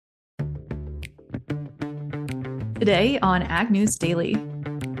Today on Ag News Daily.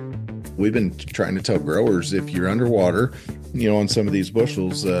 We've been trying to tell growers if you're underwater, on some of these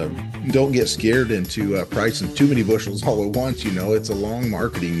bushels, don't get scared into pricing too many bushels all at once. It's a long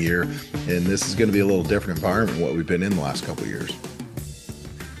marketing year, and this is going to be a little different environment than what we've been in the last couple of years.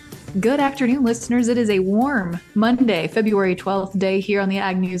 Good afternoon, listeners. It is a warm Monday, February 12th day here on the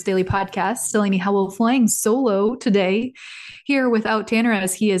Ag News Daily podcast. Delaney Howell flying solo today here without Tanner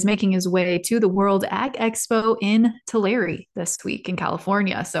as he is making his way to the World Ag Expo in Tulare this week in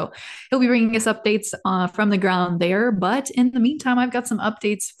California. So he'll be bringing us updates from the ground there. But in the meantime, I've got some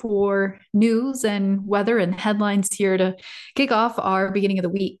updates for news and weather and headlines here to kick off our beginning of the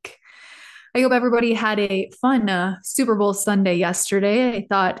week. I hope everybody had a fun Super Bowl Sunday yesterday. I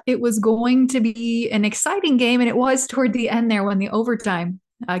thought it was going to be an exciting game, and it was toward the end there when the overtime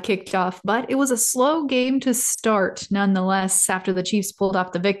kicked off. But it was a slow game to start, nonetheless, after the Chiefs pulled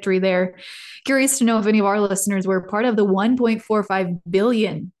off the victory there. Curious to know if any of our listeners were part of the 1.45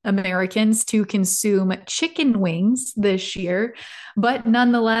 billion Americans to consume chicken wings this year. But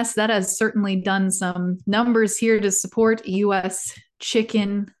nonetheless, that has certainly done some numbers here to support the U.S.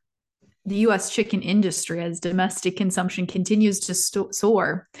 chicken industry as domestic consumption continues to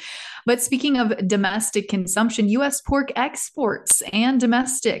soar. But speaking of domestic consumption, U.S. pork exports and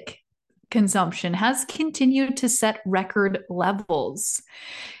domestic consumption has continued to set record levels.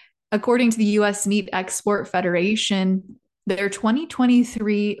 According to the U.S. Meat Export Federation, their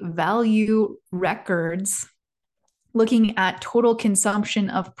 2023 value records looking at total consumption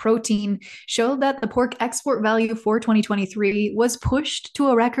of protein showed that the pork export value for 2023 was pushed to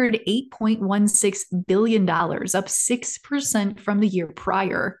a record $8.16 billion, up 6% from the year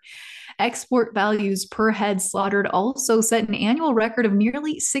prior. Export values per head slaughtered also set an annual record of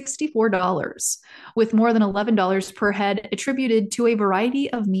nearly $64, with more than $11 per head attributed to a variety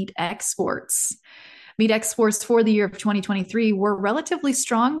of meat exports. Meat exports for the year of 2023 were relatively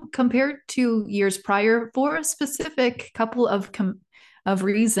strong compared to years prior for a specific couple of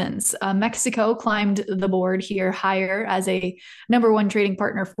reasons. Mexico climbed the board here higher as a number one trading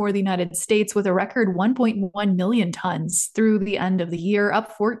partner for the United States with a record 1.1 million tons through the end of the year,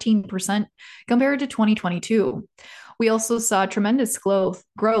 up 14% compared to 2022. We also saw tremendous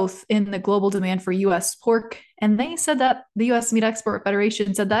growth in the global demand for U.S. pork. And they said that the U.S. Meat Export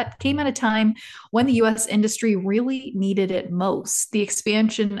Federation said that came at a time when the U.S. industry really needed it most. The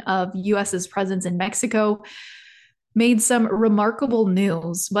expansion of U.S.'s presence in Mexico made some remarkable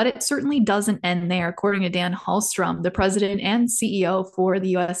news, but it certainly doesn't end there, according to Dan Hallstrom, the president and CEO for the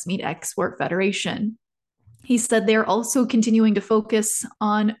U.S. Meat Export Federation. He said they're also continuing to focus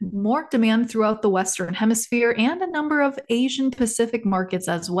on more demand throughout the Western Hemisphere and a number of Asian Pacific markets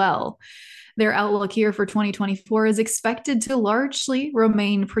as well. Their outlook here for 2024 is expected to largely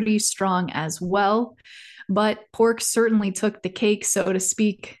remain pretty strong as well, but pork certainly took the cake, so to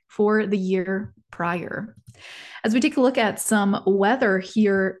speak, for the year prior. As we take a look at some weather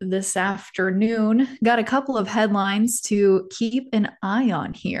here this afternoon, got a couple of headlines to keep an eye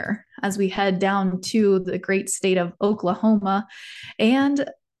on here as we head down to the great state of Oklahoma and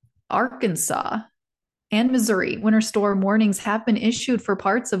Arkansas and Missouri. Winter storm warnings have been issued for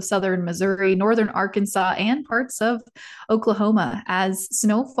parts of southern Missouri, northern Arkansas, and parts of Oklahoma, as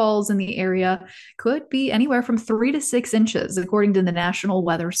snowfalls in the area could be anywhere from 3 to 6 inches, according to the National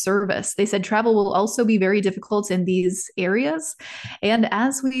Weather Service. They said travel will also be very difficult in these areas. And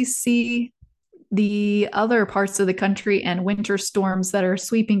as we see the other parts of the country and winter storms that are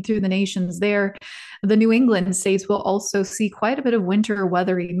sweeping through the nations there, the New England states will also see quite a bit of winter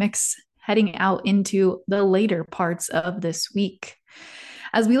weathery mix heading out into the later parts of this week.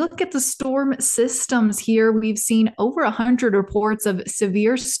 As we look at the storm systems here, we've seen over 100 reports of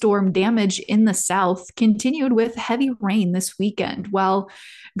severe storm damage in the south, continued with heavy rain this weekend, while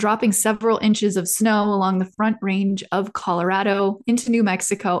dropping several inches of snow along the front range of Colorado into New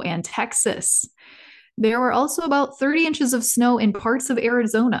Mexico and Texas. There were also about 30 inches of snow in parts of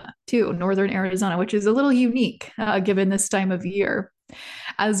Arizona, too, northern Arizona, which is a little unique given this time of year.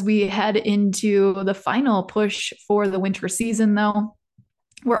 As we head into the final push for the winter season, though,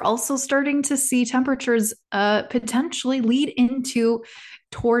 we're also starting to see temperatures potentially lead into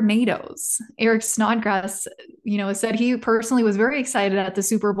tornadoes. Eric Snodgrass, said he personally was very excited at the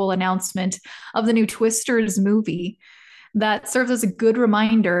Super Bowl announcement of the new Twisters movie. That serves as a good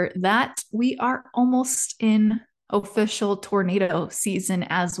reminder that we are almost in official tornado season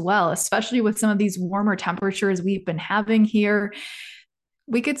as well, especially with some of these warmer temperatures we've been having here.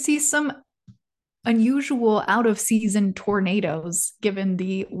 We could see some unusual out of season tornadoes given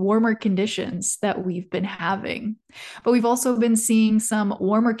the warmer conditions that we've been having. But we've also been seeing some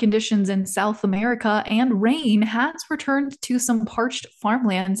warmer conditions in South America, and rain has returned to some parched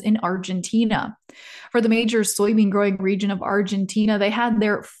farmlands in Argentina. For the major soybean growing region of Argentina, they had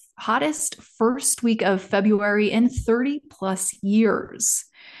their hottest first week of February in 30 plus years.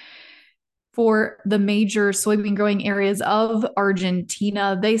 For the major soybean growing areas of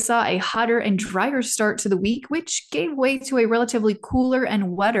Argentina, they saw a hotter and drier start to the week, which gave way to a relatively cooler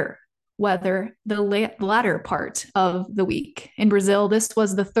and wetter weather the latter part of the week. In Brazil, this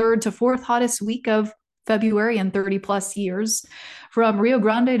was the third to fourth hottest week of February in 30 plus years. From Rio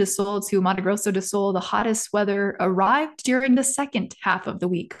Grande do Sul to Mato Grosso do Sul, the hottest weather arrived during the second half of the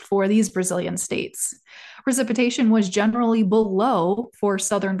week for these Brazilian states. Precipitation was generally below for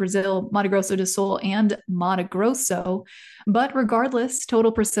southern Brazil, Mato Grosso do Sul, and Mato Grosso. But regardless,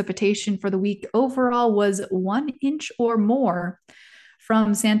 total precipitation for the week overall was 1 inch or more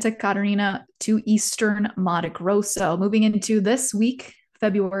from Santa Catarina to eastern Mato Grosso. Moving into this week,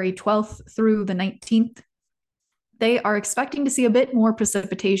 February 12th through the 19th, they are expecting to see a bit more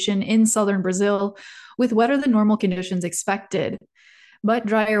precipitation in southern Brazil with wetter than normal conditions expected. But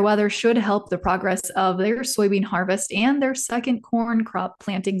drier weather should help the progress of their soybean harvest and their second corn crop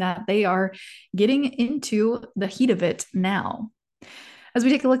planting that they are getting into the heat of it now. As we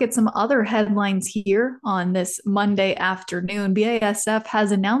take a look at some other headlines here on this Monday afternoon, BASF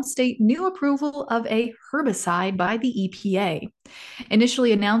has announced a new approval of a herbicide by the EPA.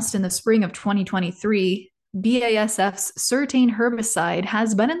 Initially announced in the spring of 2023, BASF's Certain herbicide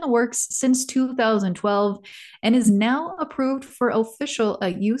has been in the works since 2012 and is now approved for official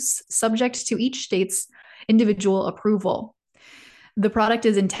use, subject to each state's individual approval. The product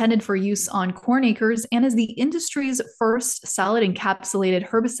is intended for use on corn acres and is the industry's first solid encapsulated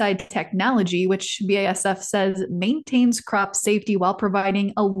herbicide technology, which BASF says maintains crop safety while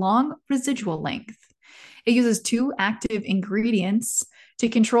providing a long residual length. It uses 2 active ingredients to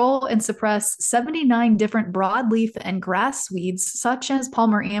control and suppress 79 different broadleaf and grass weeds, such as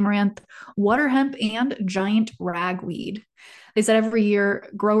Palmer amaranth, water hemp, and giant ragweed. They said every year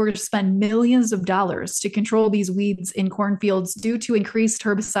growers spend millions of dollars to control these weeds in cornfields due to increased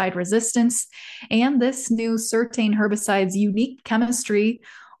herbicide resistance. And this new Certain herbicide's unique chemistry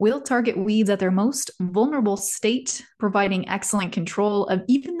will target weeds at their most vulnerable state, providing excellent control of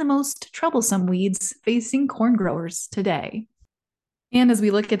even the most troublesome weeds facing corn growers today. And as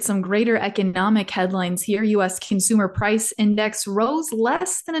we look at some greater economic headlines here, U.S. Consumer Price Index rose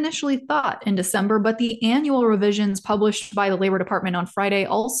less than initially thought in December, but the annual revisions published by the Labor Department on Friday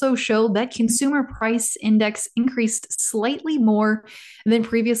also showed that Consumer Price Index increased slightly more than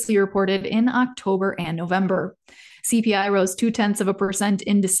previously reported in October and November. CPI rose 0.2%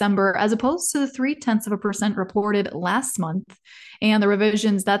 in December, as opposed to the 0.3% reported last month. And the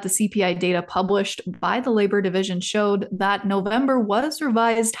revisions that the CPI data published by the Labor Division showed that November was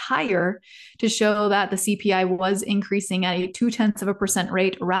revised higher to show that the CPI was increasing at a 0.2%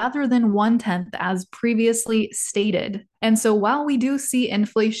 rate rather than 0.1 as previously stated. And so while we do see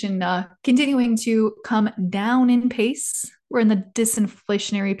inflation continuing to come down in pace, we're in the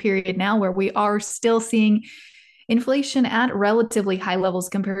disinflationary period now where we are still seeing inflation at relatively high levels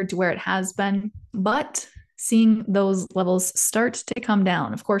compared to where it has been, but seeing those levels start to come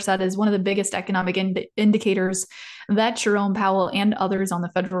down. Of course, that is one of the biggest economic indicators that Jerome Powell and others on the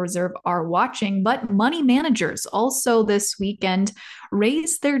Federal Reserve are watching. But money managers also this weekend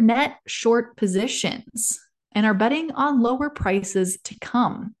raised their net short positions and are betting on lower prices to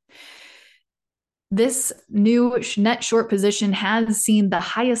come. This new net short position has seen the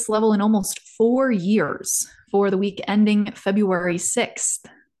highest level in almost 4 years for the week ending February 6th.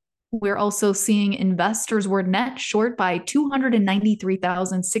 We're also seeing investors were net short by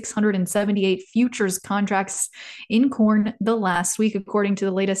 293,678 futures contracts in corn the last week, according to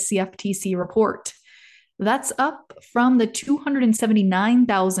the latest CFTC report. That's up from the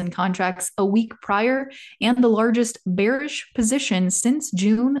 279,000 contracts a week prior and the largest bearish position since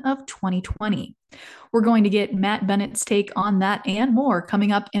June of 2020. We're going to get Matt Bennett's take on that and more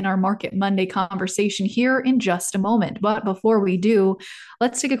coming up in our Market Monday conversation here in just a moment. But before we do,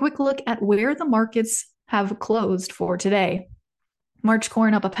 let's take a quick look at where the markets have closed for today. March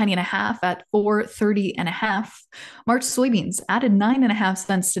corn up 1.5 at 430.5. March soybeans added 9.5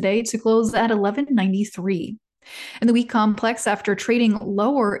 cents today to close at 11.93. In the wheat complex, after trading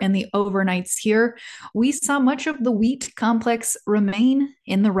lower in the overnights here, we saw much of the wheat complex remain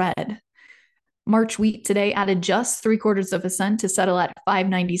in the red. March wheat today added just 3/4 of a cent to settle at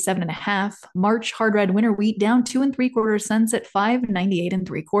 597 and a half. March hard red winter wheat down 2 3/4 cents at 598 and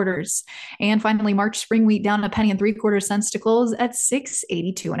 3/4. And finally, March spring wheat down a penny and 3/4 cents to close at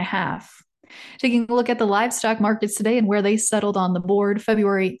 682 and a half. Taking a look at the livestock markets today and where they settled on the board,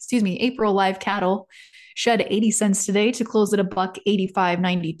 April live cattle shed 80 cents today to close at a buck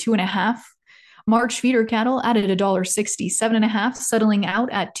 85.92 and a half. March feeder cattle added $1.67 and a half, settling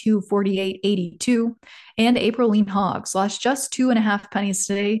out at 248.82. And April lean hogs lost just 2.5 pennies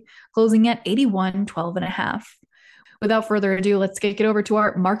today, closing at 81.12 and a half. Without further ado, let's kick it over to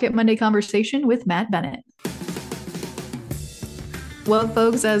our Market Monday conversation with Matt Bennett. Well,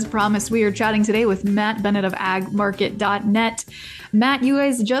 folks, as promised, we are chatting today with Matt Bennett of agmarket.net. Matt, you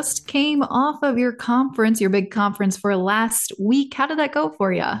guys just came off of your conference, your big conference for last week. How did that go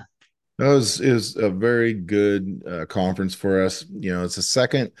for you? Is a very good conference for us. It's the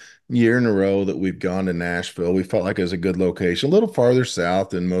second year in a row that we've gone to Nashville. We felt like it was a good location, a little farther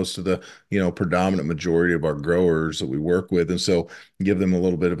south than most of the, predominant majority of our growers that we work with. And so give them a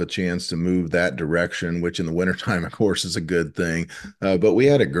little bit of a chance to move that direction, which in the wintertime, of course, is a good thing. But we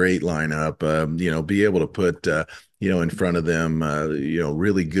had a great lineup, be able to put, in front of them,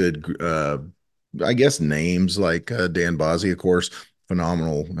 really good, I guess, names like Dan Bozzi, of course,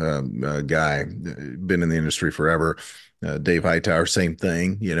 phenomenal guy, been in the industry forever. Dave Hightower, same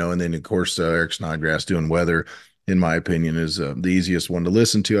thing, and then of course Eric Snodgrass doing weather, in my opinion, is the easiest one to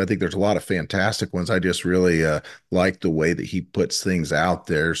listen to. I think there's a lot of fantastic ones. I just really like the way that he puts things out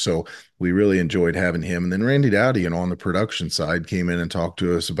there. So we really enjoyed having him. And then Randy Dowdy, on the production side, came in and talked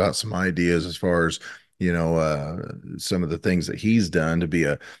to us about some ideas as far as some of the things that he's done to be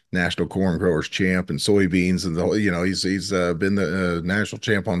a national corn growers champ and soybeans, and he's been the national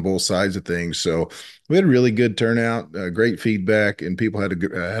champ on both sides of things. So we had a really good turnout, great feedback, and people had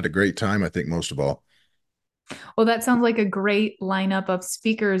a great time. I think most of all. Well, that sounds like a great lineup of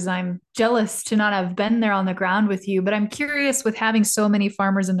speakers. I'm jealous to not have been there on the ground with you, but I'm curious, with having so many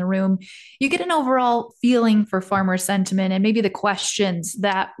farmers in the room, you get an overall feeling for farmer sentiment and maybe the questions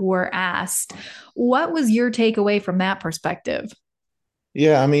that were asked. What was your takeaway from that perspective?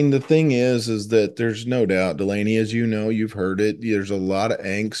 Yeah, I mean, the thing is that there's no doubt, Delaney, as you know, you've heard it. There's a lot of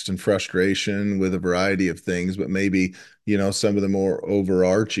angst and frustration with a variety of things, but maybe, some of the more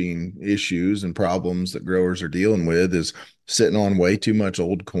overarching issues and problems that growers are dealing with is sitting on way too much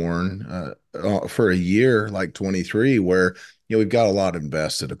old corn for a year like 23, where we've got a lot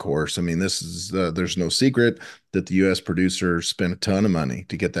invested, of course. I mean, this is there's no secret that the U.S. producers spent a ton of money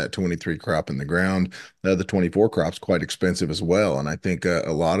to get that 23 crop in the ground. The 24 crop's quite expensive as well. And I think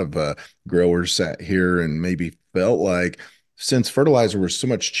a lot of growers sat here and maybe felt like, since fertilizer was so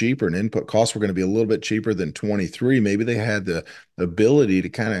much cheaper and input costs were going to be a little bit cheaper than 23, maybe they had the ability to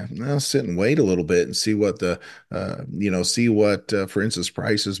kind of sit and wait a little bit and see what for instance,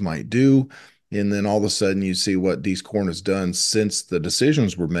 prices might do. And then all of a sudden you see what Dee's Corn has done since the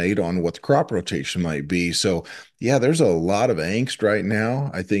decisions were made on what the crop rotation might be. So yeah, there's a lot of angst right now.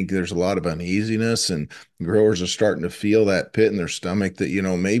 I think there's a lot of uneasiness, and growers are starting to feel that pit in their stomach that,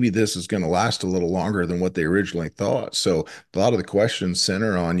 maybe this is going to last a little longer than what they originally thought. So a lot of the questions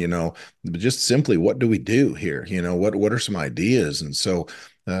center on, just simply, what do we do here? What are some ideas? And so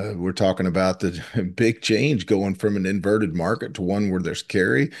we're talking about the big change going from an inverted market to one where there's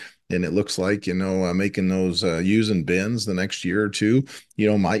carry. And it looks like, making those using bins the next year or two,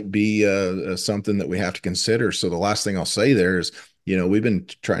 might be something that we have to consider. So the last thing I'll say there is, we've been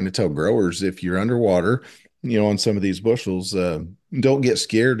trying to tell growers, if you're underwater, on some of these bushels, don't get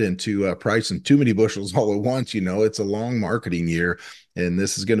scared into pricing too many bushels all at once. It's a long marketing year, and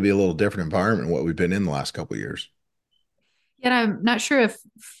this is going to be a little different environment than what we've been in the last couple of years. Yet I'm not sure if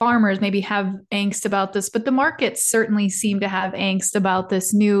farmers maybe have angst about this, but the markets certainly seem to have angst about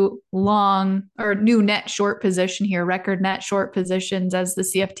this new long or new net short position here, record net short positions, as the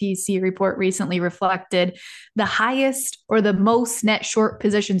CFTC report recently reflected, the highest or the most net short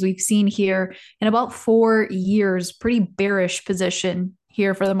positions we've seen here in about 4 years. Pretty bearish position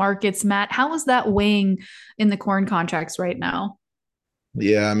here for the markets. Matt, how is that weighing in the corn contracts right now?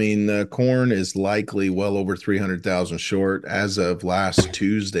 Yeah, I mean, corn is likely well over 300,000 short. As of last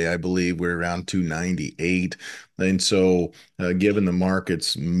Tuesday, I believe we're around 298. And so, given the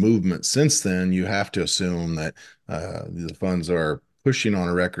market's movement since then, you have to assume that the funds are pushing on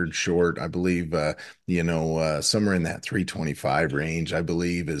a record short. I believe, somewhere in that 325 range, I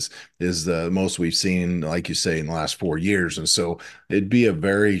believe is the most we've seen, like you say, in the last 4 years. And so it'd be a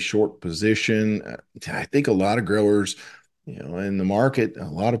very short position. I think a lot of growers In the market, a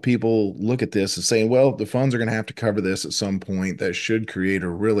lot of people look at this and saying, well, the funds are going to have to cover this at some point. That should create a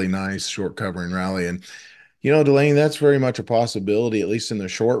really nice short covering rally. And Delaney, that's very much a possibility, at least in the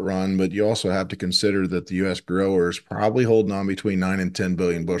short run, but you also have to consider that the U.S. grower is probably holding on between 9 and 10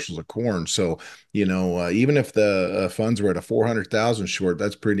 billion bushels of corn. So, even if the funds were at a 400,000 short,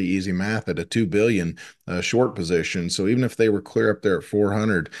 that's pretty easy math at a 2 billion short position. So even if they were clear up there at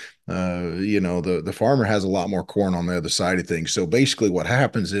 400, the farmer has a lot more corn on the other side of things. So basically what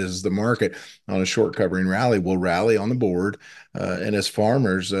happens is the market on a short covering rally will rally on the board. And as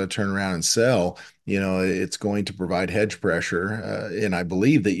farmers turn around and sell, it's going to provide hedge pressure. And I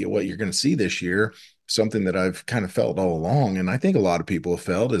believe that what you're going to see this year, something that I've kind of felt all along, and I think a lot of people have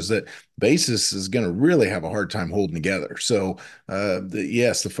felt, is that basis is going to really have a hard time holding together. So,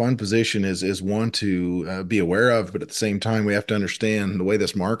 yes, the fund position is one to be aware of, but at the same time, we have to understand the way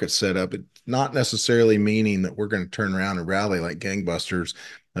this market's set up. It's not necessarily meaning that we're going to turn around and rally like gangbusters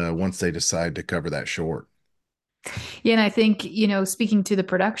once they decide to cover that short. Yeah, and I think, speaking to the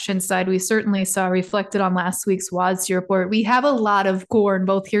production side, we certainly saw reflected on last week's WASDE report. We have a lot of corn,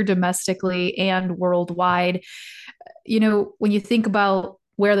 both here domestically and worldwide. When you think about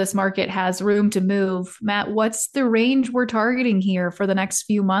where this market has room to move, Matt, what's the range we're targeting here for the next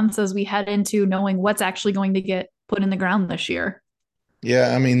few months as we head into knowing what's actually going to get put in the ground this year?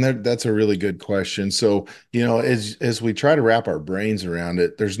 Yeah, I mean that's a really good question. So, as we try to wrap our brains around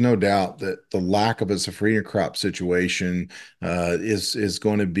it, there's no doubt that the lack of a safrinha crop situation is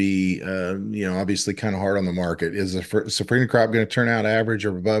going to be, obviously kind of hard on the market. Is the safrinha crop going to turn out average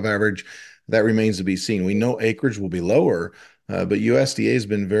or above average? That remains to be seen. We know acreage will be lower, but USDA has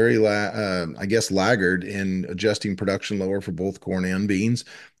been very, I guess, laggard in adjusting production lower for both corn and beans.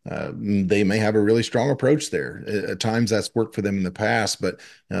 They may have a really strong approach there. At times that's worked for them in the past, but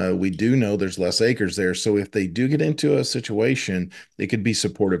we do know there's less acres there. So if they do get into a situation, it could be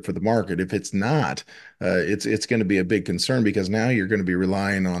supportive for the market. If it's not, it's going to be a big concern because now you're going to be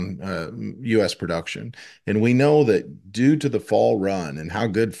relying on U.S. production. And we know that due to the fall run and how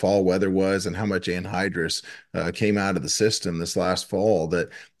good fall weather was and how much anhydrous came out of the system this last fall, that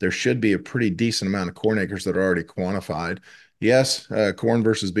there should be a pretty decent amount of corn acres that are already quantified. Yes, corn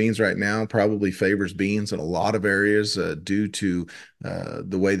versus beans right now probably favors beans in a lot of areas due to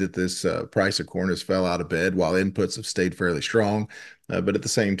the way that this price of corn has fell out of bed while inputs have stayed fairly strong. But at the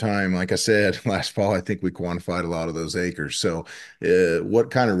same time, like I said, last fall, I think we quantified a lot of those acres. So, what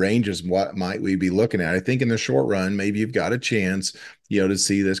kind of ranges, what might we be looking at? I think in the short run, maybe you've got a chance, to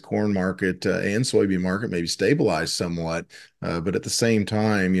see this corn market and soybean market maybe stabilize somewhat. But at the same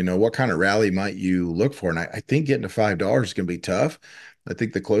time, what kind of rally might you look for? And I think getting to $5 is going to be tough. I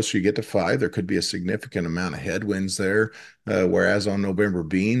think the closer you get to five, there could be a significant amount of headwinds there. Whereas on November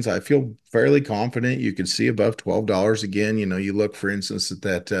beans, I feel fairly confident you could see above $12 again. You look, for instance, at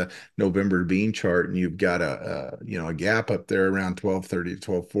that November bean chart, and you've got a gap up there around 1230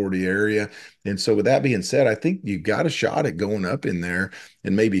 to 1240 area. And so, with that being said, I think you got a shot at going up in there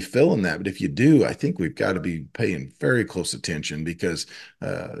and maybe filling that. But if you do, I think we've got to be paying very close attention because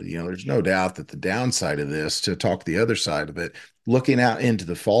there's no doubt that the downside of this, to talk the other side of it, looking out into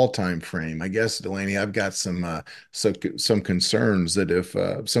the fall time frame, I guess, Delaney, I've got some concerns that if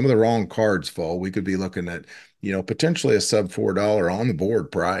some of the wrong cards fall, we could be looking at potentially a sub $4 on the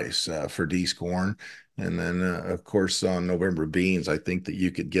board price for D's corn. And then, of course, on November beans, I think that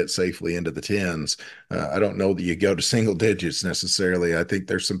you could get safely into the tens. I don't know that you go to single digits necessarily. I think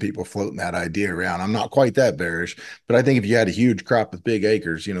there's some people floating that idea around. I'm not quite that bearish, but I think if you had a huge crop with big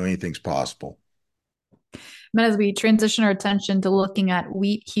acres, anything's possible. But as we transition our attention to looking at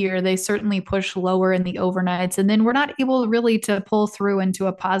wheat here, they certainly push lower in the overnights. And then we're not able really to pull through into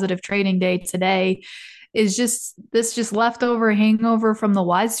a positive trading day today. Is just leftover hangover from the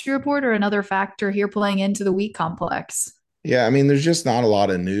WASDE report or another factor here playing into the wheat complex? Yeah, I mean, there's just not a lot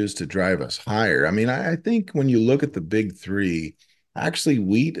of news to drive us higher. I mean, I think when you look at the big three, actually,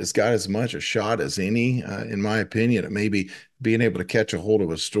 wheat has got as much a shot as any, in my opinion, at maybe being able to catch a hold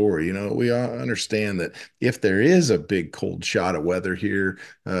of a story. We all understand that if there is a big cold shot of weather here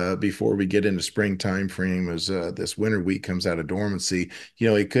before we get into spring time frame, as this winter wheat comes out of dormancy,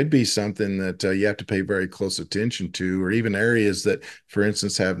 it could be something that you have to pay very close attention to, or even areas that, for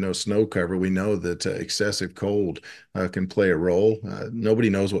instance, have no snow cover. We know that excessive cold can play a role.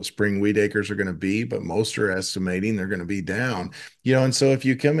 Nobody knows what spring wheat acres are going to be, but most are estimating they're going to be down. And so if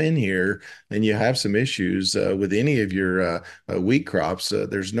you come in here and you have some issues with any of your wheat crops,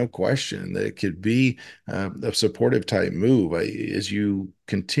 there's no question that it could be a supportive type move as you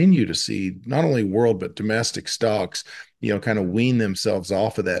continue to see not only world but domestic stocks, kind of wean themselves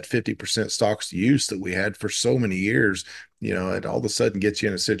off of that 50% stocks to use that we had for so many years. it all of a sudden gets you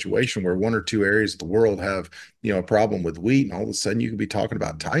in a situation where one or two areas of the world have, a problem with wheat, and all of a sudden you can be talking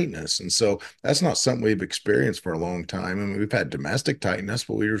about tightness. And so that's not something we've experienced for a long time. I mean, we've had domestic tightness,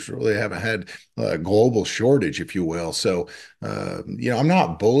 but we just really haven't had a global shortage, if you will. So, I'm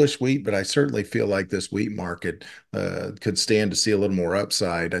not bullish wheat, but I certainly feel like this wheat market could stand to see a little more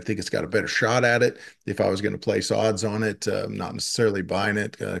upside. I think it's got a better shot at it. If I was going to place odds on it, I'm not necessarily buying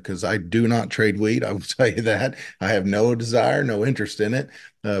it because I do not trade wheat. I will tell you that. I have no desire, no interest in it.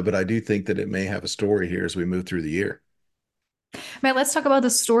 But I do think that it may have a story here as we move through the year. Matt, let's talk about the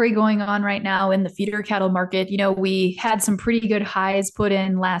story going on right now in the feeder cattle market. We had some pretty good highs put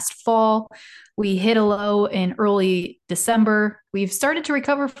in last fall. We hit a low in early December. We've started to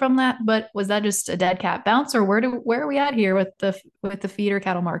recover from that, but was that just a dead cat bounce, or where are we at here with the feeder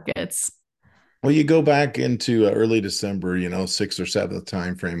cattle markets? Well, you go back into early December, sixth or seventh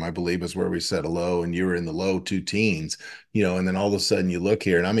time frame, I believe, is where we set a low, and you were in the low two teens, and then all of a sudden you look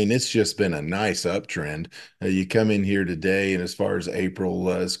here, and I mean, it's just been a nice uptrend. You come in here today, and as far as April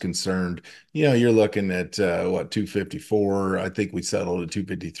is concerned, you're looking at 254. I think we settled at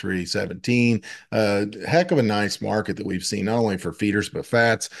 253.17. Heck of a nice market that we've seen, not only for feeders but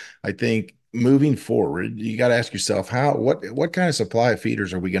fats. I think moving forward, you got to ask yourself what kind of supply of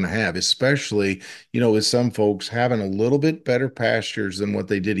feeders are we going to have, especially, with some folks having a little bit better pastures than what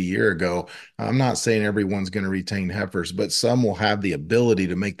they did a year ago. I'm not saying everyone's going to retain heifers, but some will have the ability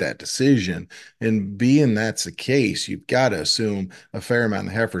to make that decision. And being that's the case, you've got to assume a fair amount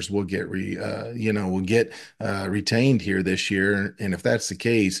of heifers will get retained here this year. And if that's the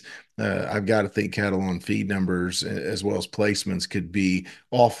case, I've got to think cattle on feed numbers as well as placements could be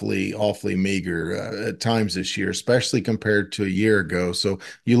awfully, awfully meager at times this year, especially compared to a year ago. So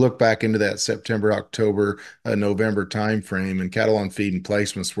you look back into that September, October, November timeframe, and cattle on feed and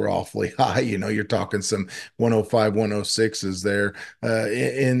placements were awfully high. You're talking some 105, 106s there.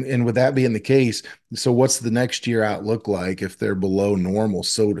 And with that being the case, so what's the next year out look like if they're below normal,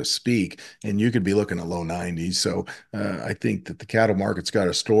 so to speak? And you could be looking at low 90s. So I think that the cattle market's got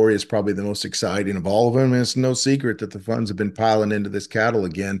a story. It's probably the most exciting of all of them. And it's no secret that the funds have been piling into this cattle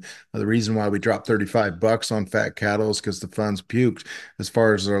again. The reason why we dropped 35 bucks on fat cattle is because the funds puked as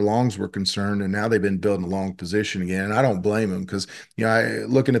far as their longs were concerned. And now they've been building a long position again. And I don't blame them because,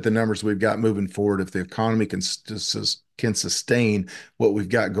 looking at the numbers we've got moving forward, if the economy can sustain what we've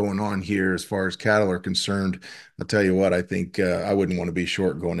got going on here as far as cattle are concerned, I'll tell you what, I think I wouldn't want to be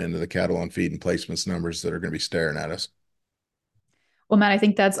short going into the cattle on feed and placements numbers that are going to be staring at us. Well, Matt, I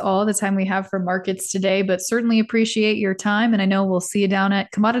think that's all the time we have for markets today, but certainly appreciate your time. And I know we'll see you down at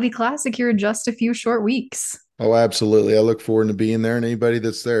Commodity Classic here in just a few short weeks. Oh, absolutely. I look forward to being there. And anybody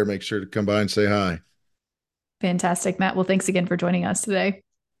that's there, make sure to come by and say hi. Fantastic, Matt. Well, thanks again for joining us today.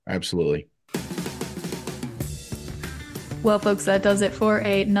 Absolutely. Well, folks, that does it for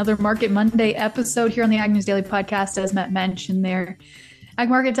another Market Monday episode here on the Ag News Daily Podcast. As Matt mentioned there,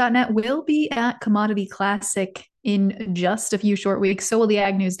 agmarket.net will be at Commodity Classic in just a few short weeks. So will the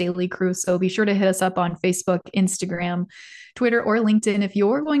Ag News Daily crew. So be sure to hit us up on Facebook, Instagram, Twitter, or LinkedIn. If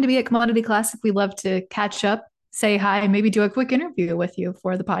you're going to be at Commodity Classic, we'd love to catch up, say hi, and maybe do a quick interview with you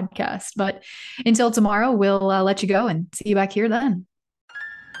for the podcast. But until tomorrow, we'll let you go and see you back here then.